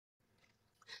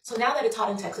So now that it's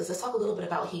hot in Texas, let's talk a little bit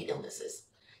about heat illnesses.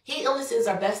 Heat illnesses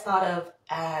are best thought of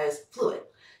as fluid.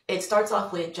 It starts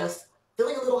off with just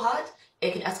feeling a little hot.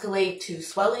 It can escalate to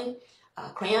swelling,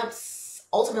 cramps,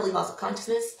 ultimately loss of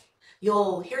consciousness.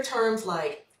 You'll hear terms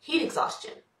like heat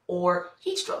exhaustion or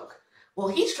heat stroke. Well,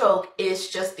 heat stroke is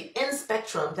just the end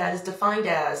spectrum that is defined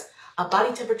as a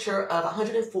body temperature of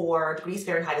 104 degrees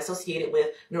Fahrenheit associated with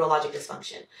neurologic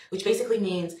dysfunction, which basically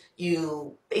means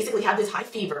you basically have this high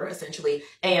fever, essentially,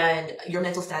 and your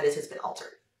mental status has been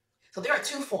altered. So there are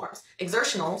two forms.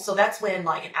 Exertional, so that's when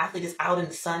like an athlete is out in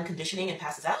the sun conditioning and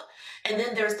passes out. And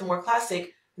then there's the more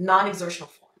classic non-exertional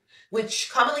form, which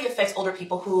commonly affects older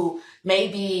people who may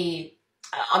be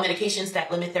on medications that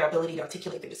limit their ability to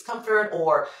articulate their discomfort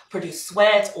or produce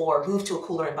sweat or move to a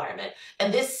cooler environment.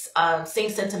 And this same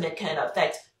sentiment can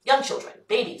affect young children,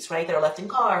 babies, right, that are left in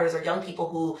cars, or young people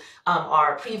who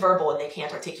are pre-verbal and they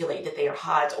can't articulate that they are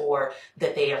hot or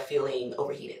that they are feeling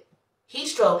overheated. Heat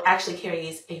stroke actually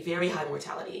carries a very high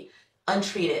mortality,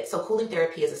 untreated, so cooling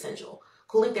therapy is essential.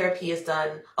 Cooling therapy is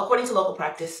done according to local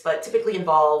practice, but typically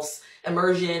involves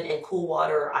immersion in cool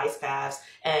water or ice baths,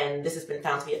 and this has been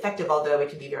found to be effective, although it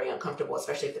can be very uncomfortable,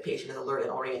 especially if the patient is alert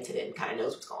and oriented and kind of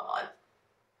knows what's going on.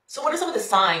 So what are some of the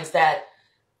signs that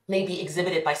may be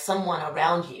exhibited by someone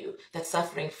around you that's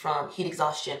suffering from heat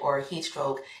exhaustion or heat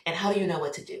stroke, and how do you know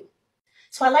what to do?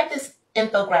 So I like this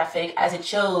infographic as it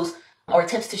shows or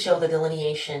attempts to show the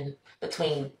delineation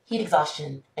between heat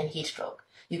exhaustion and heat stroke.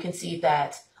 You can see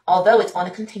that although it's on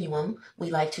a continuum, we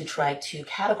like to try to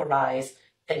categorize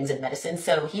things in medicine.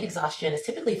 So heat exhaustion is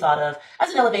typically thought of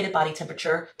as an elevated body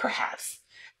temperature, perhaps,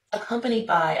 accompanied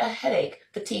by a headache,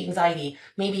 fatigue, anxiety,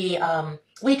 maybe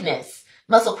weakness,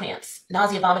 muscle cramps,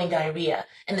 nausea, vomiting, diarrhea.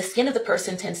 And the skin of the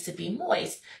person tends to be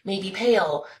moist, maybe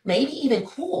pale, maybe even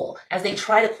cool as they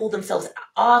try to cool themselves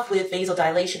off with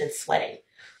vasodilation and sweating.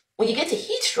 When you get to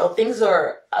heat stroke, things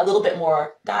are a little bit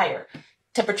more dire.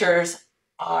 Temperatures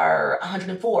are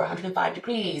 104, 105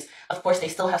 degrees. Of course, they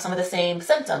still have some of the same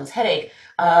symptoms, headache,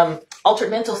 altered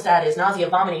mental status, nausea,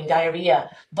 vomiting, diarrhea.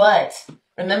 But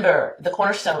remember, the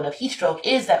cornerstone of heat stroke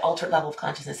is that altered level of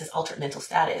consciousness, this altered mental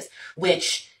status,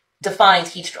 which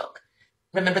defines heat stroke.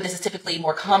 Remember, this is typically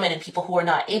more common in people who are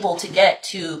not able to get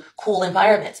to cool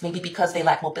environments, maybe because they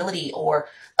lack mobility or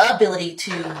ability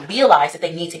to realize that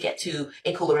they need to get to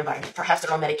a cooler environment. Perhaps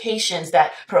they're on medications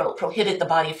that prohibit the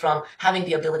body from having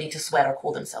the ability to sweat or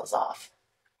cool themselves off.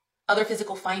 Other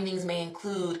physical findings may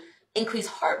include increased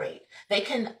heart rate. They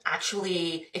can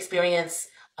actually experience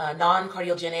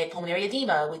non-cardiogenic pulmonary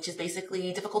edema, which is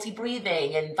basically difficulty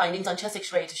breathing, and findings on chest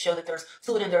x-ray to show that there's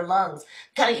fluid in their lungs.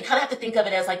 You kind of have to think of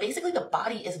it as like basically the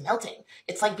body is melting.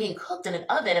 It's like being cooked in an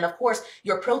oven, and of course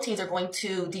your proteins are going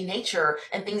to denature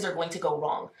and things are going to go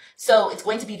wrong. So it's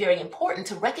going to be very important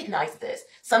to recognize this.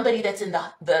 Somebody that's in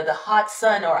the hot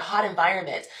sun or a hot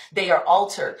environment, they are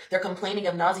altered. They're complaining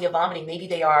of nausea, vomiting. Maybe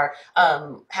they are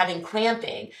having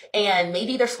cramping, and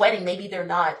maybe they're sweating, maybe they're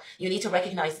not. You need to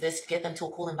recognize this, get them to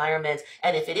a cool environment,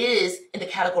 and if it is in the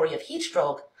category of heat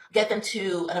stroke, get them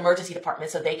to an emergency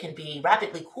department so they can be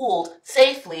rapidly cooled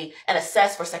safely and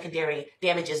assessed for secondary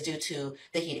damages due to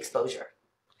the heat exposure.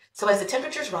 So as the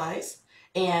temperatures rise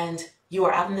and you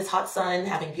are out in this hot sun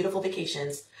having beautiful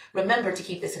vacations, remember to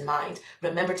keep this in mind.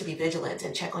 Remember to be vigilant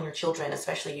and check on your children,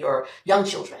 especially your young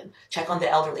children. Check on the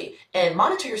elderly and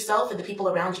monitor yourself and the people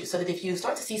around you so that if you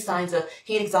start to see signs of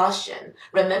heat exhaustion,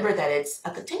 remember that it's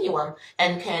a continuum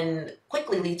and can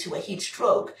quickly lead to a heat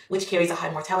stroke, which carries a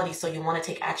high mortality. So you want to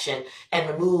take action and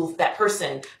remove that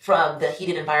person from the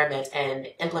heated environment and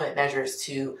implement measures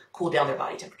to cool down their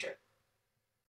body temperature.